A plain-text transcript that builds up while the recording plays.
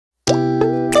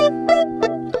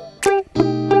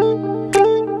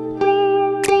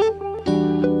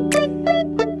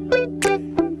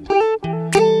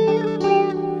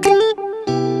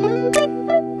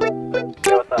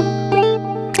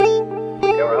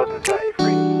goes and set you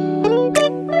free.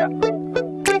 Yeah.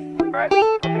 Alright,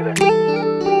 I'll see you there.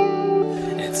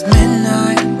 It's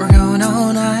midnight, we're going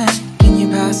all night. Can you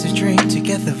pass a drink to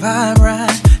get the vibe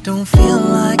right? Don't feel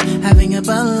like having a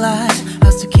Bud Light.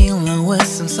 How's tequila with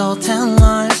some salt and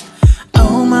lime?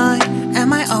 Oh my,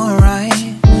 am I alright?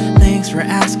 Thanks for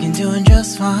asking, doing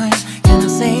just fine. Can I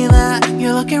say that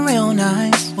you're looking real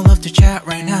nice? We'll have to chat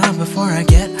right now before I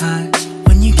get high.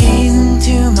 When you gaze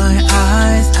into my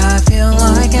eyes, I feel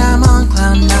like I'm on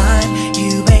cloud nine.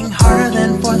 You bang harder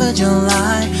than 4th of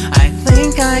July. I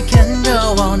think I can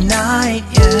go all night,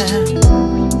 yeah.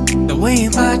 The way you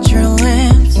bite your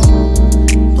lips,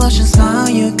 blush and smile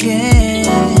you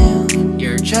give,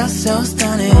 you're just so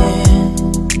stunning.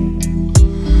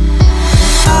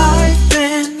 I've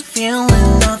been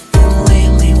feeling nothing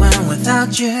lately when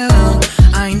without you.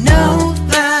 I know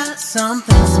that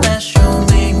something special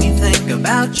made me think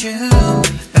about you.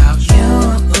 About you,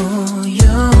 you,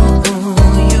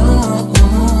 you.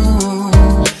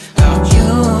 About you,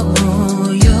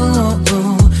 you,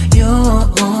 you.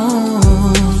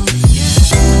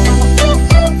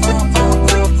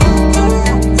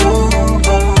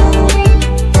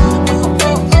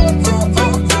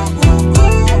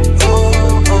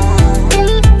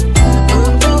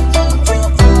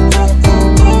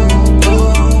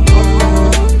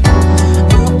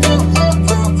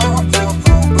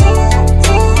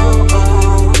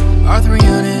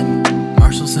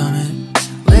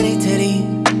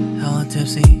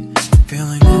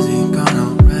 Feeling dizzy, gone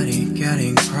already,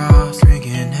 getting cross.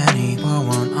 Drinking Henny, pour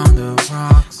one on the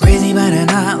rocks. Crazy but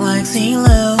not like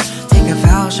CeeLo. Take a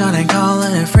foul shot and call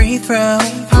it a free throw.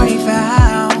 Party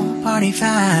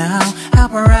foul,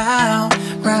 help her out,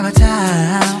 grab a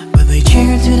towel. But they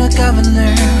cheered to the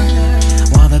governor,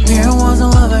 while the beer was a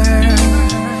lover.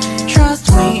 Trust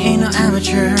we ain't no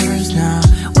amateurs, nah.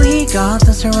 We got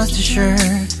this, so rest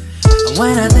assured.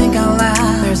 When I think out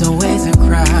loud, there's always a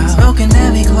crowd. Smoking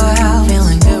heavy cloud,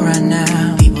 feeling good right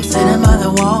now. People sitting by the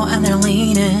wall and they're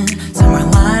leaning. Some are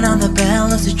lying on the bed,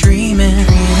 lucid dreaming.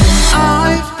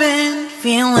 I've been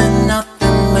feeling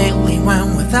nothing lately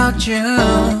when without you.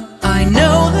 I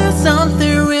know that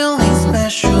something really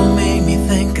special made me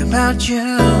think about you.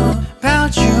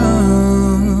 About you,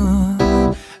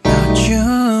 about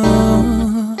you.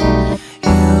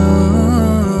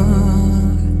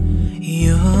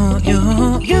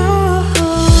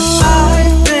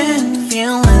 I've been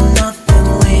feeling nothing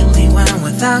lately when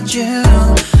without you.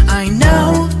 I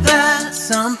know that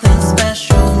something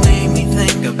special made me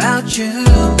think about you.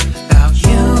 About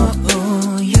you,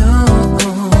 you,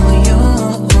 you.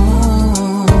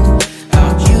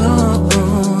 About you,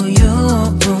 you,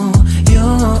 you.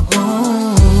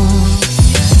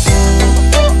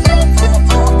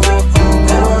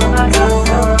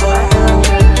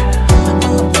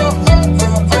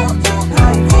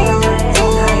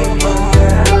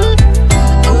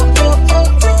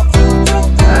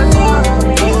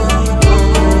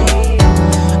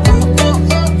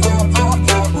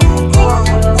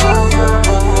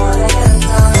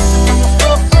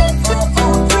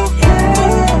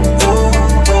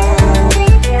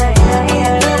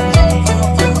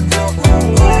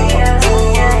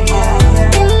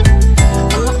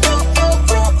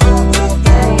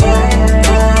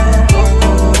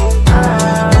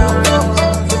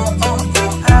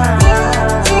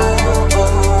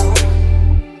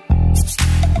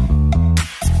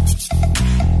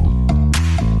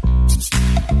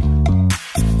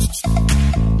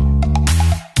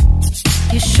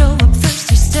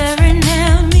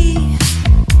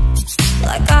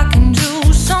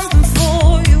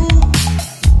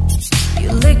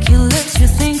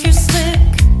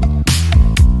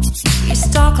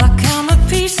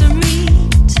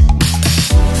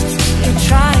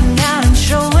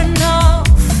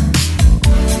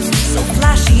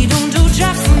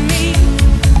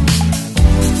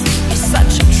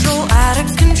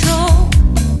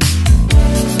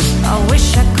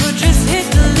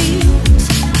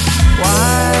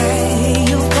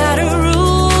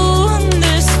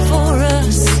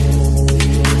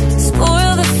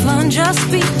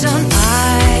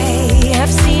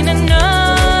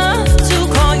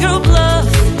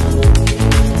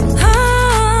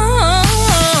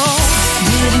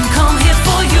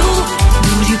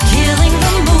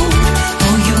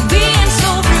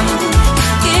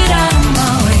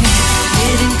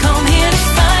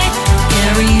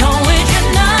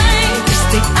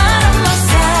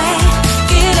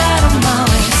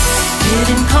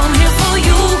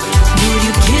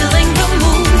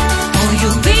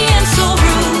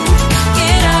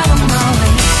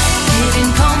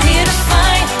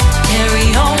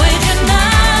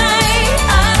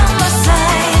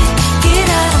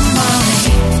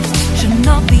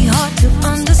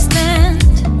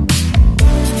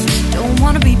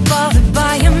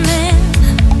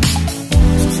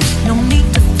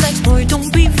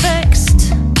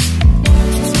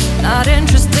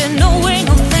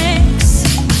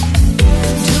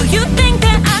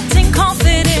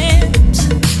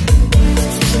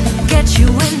 you,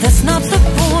 and that's not the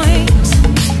point.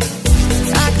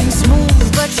 Acting smooth,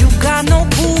 but you got no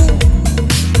cool.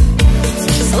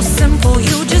 So simple,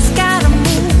 you just gotta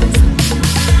move.